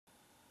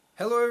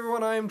Hello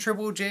everyone, I'm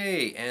Triple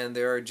J, and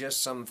there are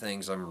just some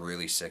things I'm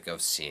really sick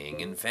of seeing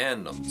in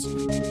fandoms.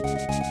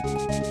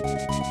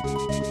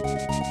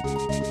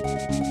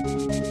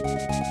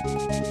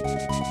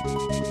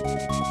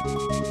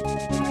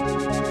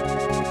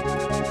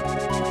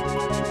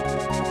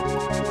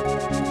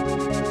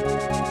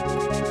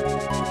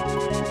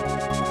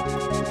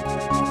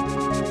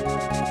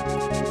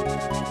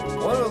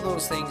 One of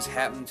those things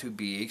happened to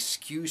be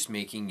excuse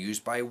making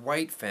used by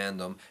white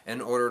fandom in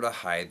order to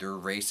hide their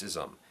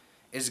racism.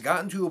 It's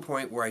gotten to a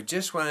point where I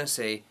just want to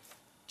say,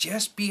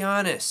 just be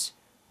honest.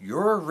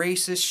 You're a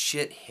racist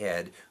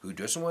shithead who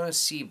doesn't want to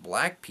see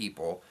black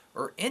people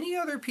or any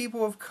other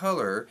people of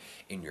color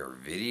in your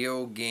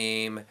video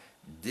game,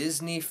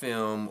 Disney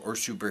film, or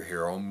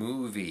superhero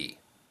movie.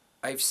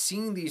 I've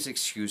seen these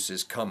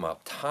excuses come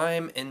up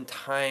time and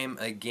time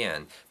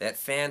again that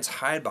fans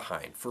hide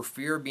behind for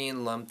fear of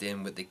being lumped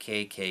in with the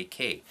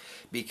KKK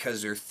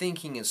because their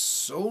thinking is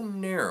so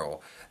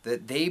narrow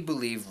that they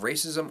believe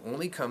racism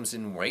only comes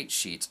in white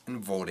sheets and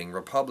voting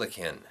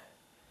Republican.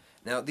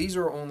 Now, these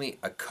are only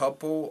a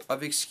couple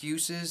of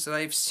excuses that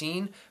I've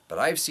seen, but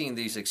I've seen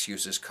these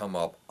excuses come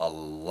up a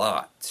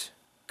lot.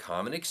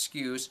 Common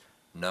excuse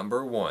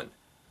number one.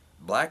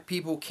 Black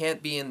people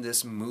can't be in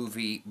this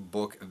movie,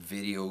 book,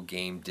 video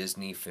game,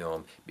 Disney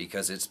film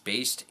because it's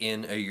based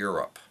in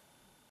Europe.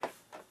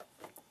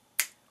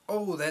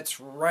 Oh,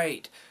 that's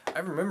right. I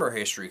remember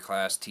history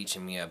class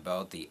teaching me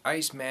about the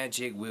ice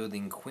magic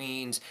wielding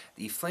queens,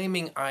 the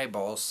flaming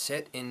eyeballs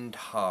set in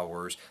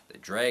towers, the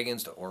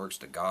dragons, the orcs,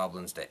 the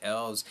goblins, the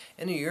elves,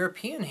 in a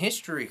European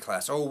history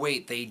class. Oh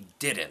wait, they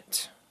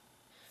didn't.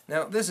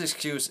 Now, this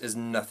excuse is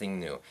nothing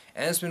new,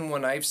 and it's been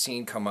one I've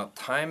seen come up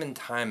time and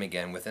time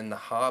again within the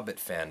Hobbit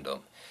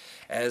fandom,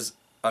 as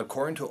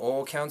according to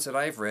all accounts that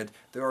I've read,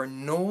 there are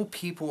no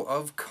people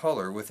of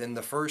color within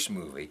the first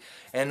movie,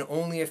 and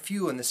only a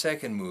few in the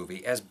second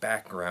movie as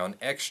background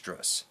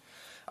extras.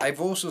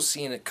 I've also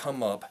seen it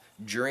come up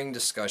during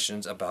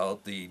discussions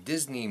about the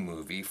Disney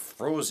movie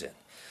Frozen,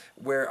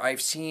 where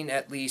I've seen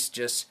at least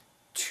just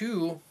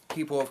 2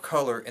 people of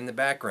color in the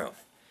background,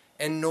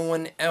 and no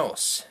one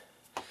else.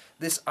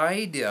 This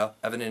idea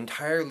of an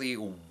entirely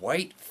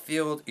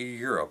white-filled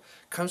Europe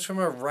comes from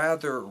a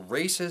rather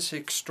racist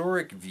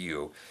historic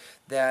view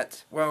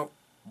that, well,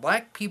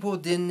 black people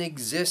didn't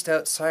exist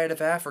outside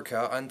of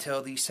Africa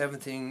until the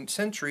 17th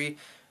century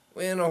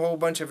when a whole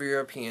bunch of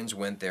Europeans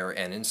went there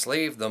and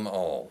enslaved them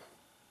all.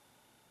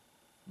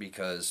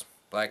 Because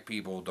black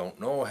people don't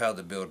know how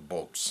to build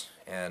boats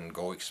and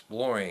go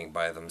exploring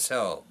by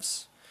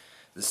themselves.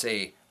 To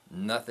say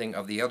nothing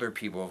of the other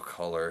people of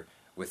color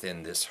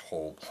within this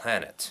whole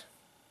planet.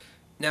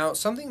 Now,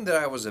 something that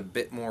I was a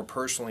bit more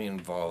personally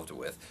involved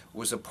with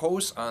was a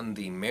post on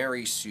the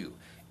Mary Sue,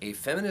 a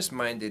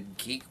feminist-minded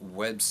geek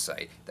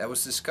website that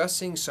was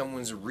discussing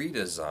someone's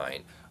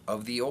redesign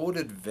of the old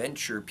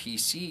adventure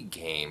PC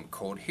game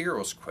called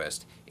Hero's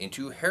Quest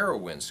into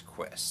Heroine's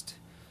Quest.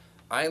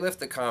 I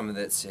left a comment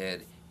that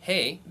said,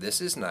 hey, this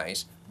is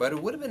nice, but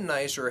it would have been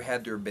nicer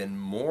had there been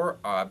more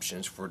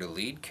options for the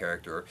lead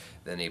character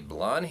than a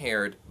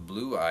blonde-haired,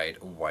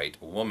 blue-eyed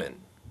white woman.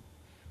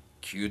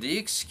 Cue the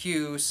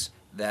excuse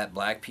that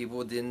black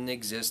people didn't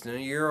exist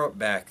in Europe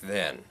back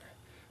then.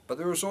 But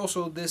there was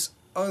also this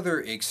other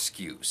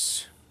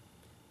excuse.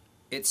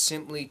 It's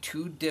simply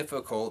too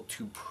difficult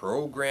to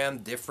program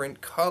different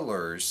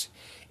colors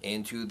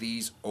into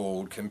these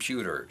old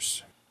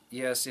computers.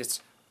 Yes,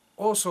 it's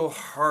also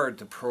hard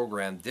to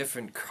program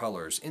different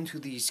colors into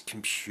these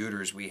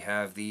computers we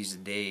have these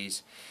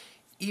days,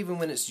 even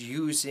when it's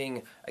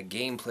using a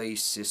gameplay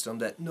system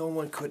that no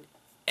one could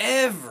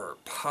ever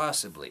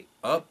possibly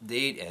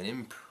update and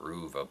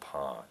improve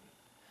upon.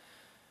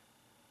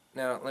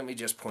 Now, let me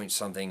just point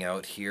something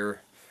out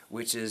here,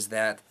 which is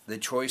that the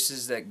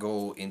choices that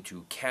go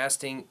into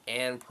casting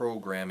and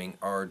programming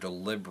are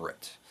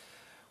deliberate.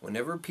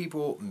 Whenever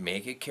people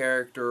make a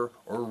character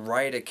or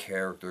write a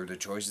character, the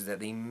choices that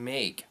they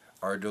make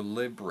are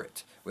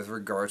deliberate with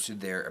regards to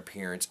their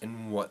appearance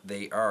and what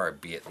they are,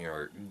 be it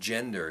their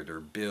gender, their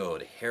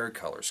build, hair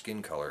color,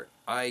 skin color,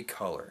 eye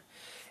color.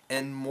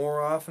 And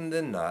more often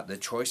than not, the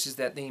choices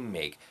that they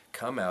make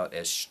come out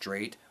as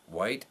straight,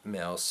 white,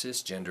 male,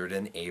 cisgendered,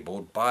 and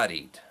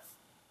able-bodied.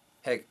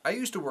 Heck, I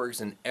used to work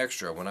as an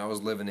extra when I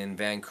was living in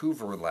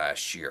Vancouver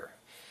last year.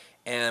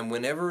 And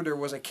whenever there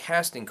was a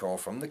casting call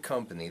from the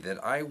company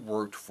that I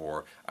worked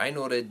for, I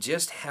noted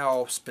just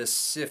how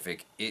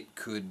specific it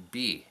could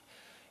be.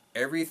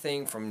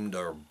 Everything from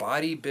their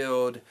body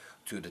build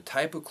to the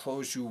type of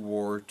clothes you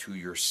wore to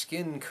your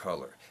skin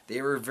color.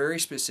 They were very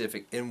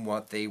specific in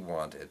what they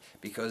wanted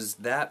because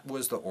that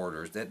was the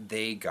orders that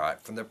they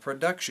got from the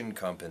production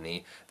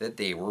company that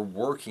they were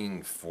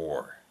working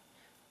for.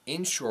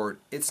 In short,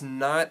 it's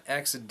not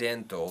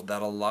accidental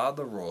that a lot of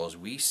the roles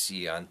we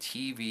see on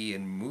TV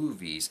and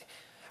movies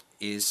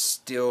is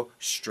still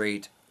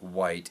straight,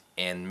 white,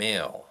 and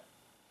male.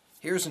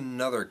 Here's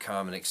another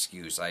common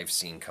excuse I've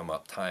seen come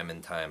up time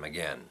and time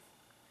again.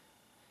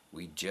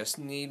 We just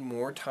need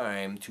more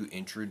time to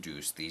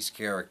introduce these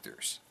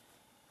characters.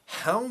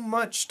 How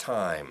much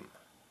time?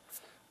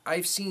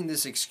 I've seen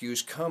this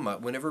excuse come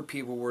up whenever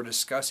people were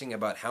discussing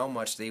about how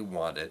much they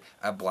wanted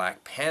a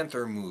Black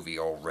Panther movie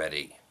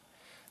already.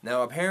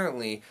 Now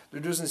apparently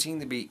there doesn't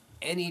seem to be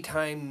any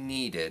time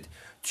needed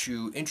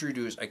to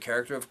introduce a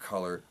character of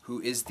color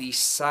who is the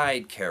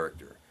side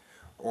character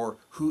or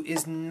who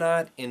is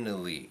not in the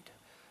lead.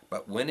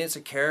 But when it's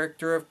a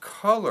character of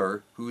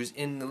color who's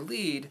in the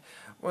lead,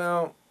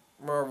 well,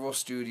 Marvel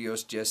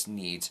Studios just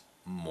needs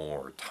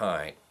more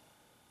time.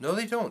 No,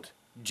 they don't.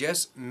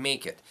 Just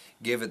make it.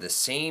 Give it the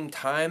same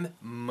time,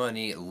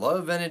 money,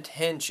 love, and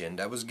attention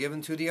that was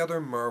given to the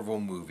other Marvel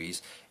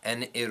movies,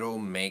 and it'll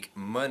make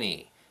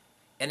money.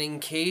 And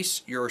in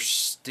case you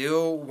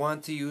still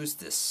want to use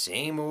the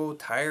same old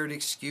tired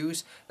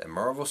excuse that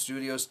Marvel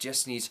Studios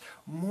just needs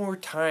more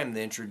time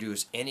to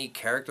introduce any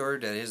character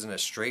that isn't a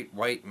straight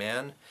white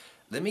man,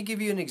 let me give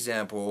you an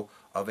example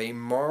of a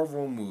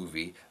Marvel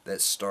movie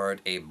that starred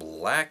a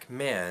black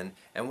man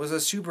and was a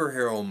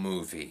superhero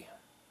movie.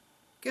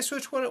 Guess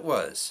which one it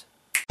was?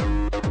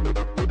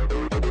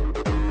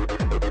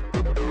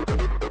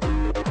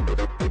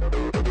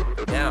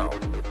 Now,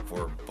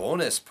 for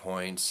bonus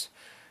points,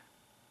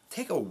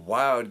 take a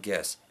wild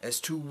guess as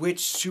to which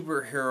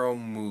superhero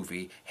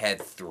movie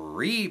had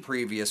 3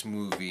 previous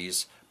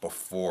movies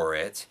before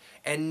it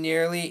and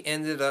nearly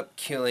ended up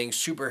killing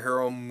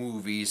superhero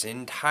movies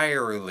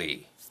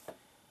entirely.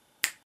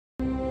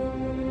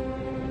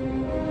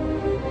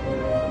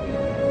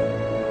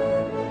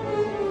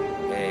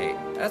 Hey,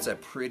 that's a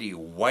pretty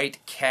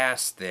white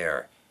cast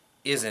there,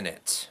 isn't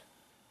it?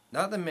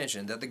 Not to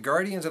mention that the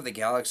Guardians of the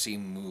Galaxy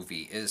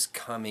movie is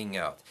coming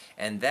out,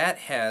 and that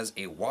has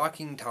a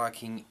walking,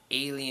 talking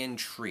alien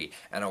tree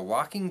and a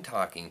walking,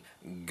 talking,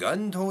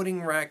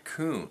 gun-toting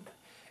raccoon.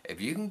 If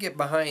you can get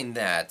behind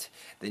that,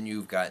 then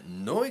you've got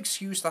no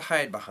excuse to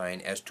hide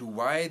behind as to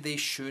why they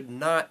should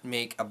not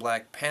make a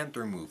Black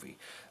Panther movie,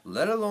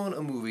 let alone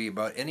a movie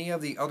about any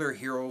of the other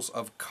heroes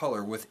of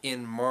color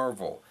within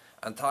Marvel.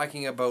 I'm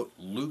talking about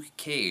Luke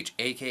Cage,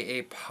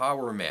 aka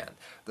Power Man,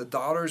 the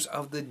Daughters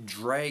of the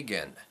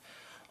Dragon.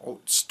 Oh,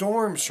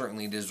 Storm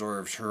certainly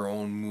deserves her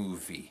own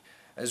movie,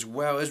 as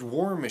well as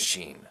War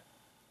Machine.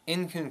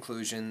 In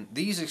conclusion,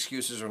 these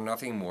excuses are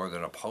nothing more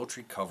than a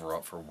paltry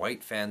cover-up for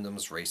white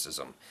fandom's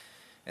racism,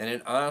 and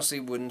it honestly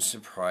wouldn't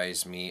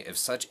surprise me if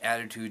such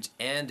attitudes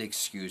and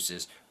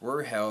excuses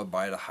were held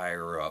by the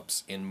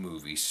higher-ups in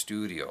movie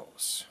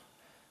studios.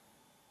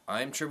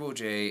 I'm Triple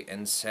J,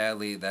 and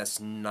sadly that's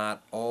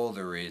not all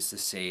there is to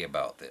say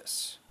about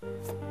this.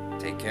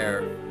 Take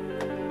care.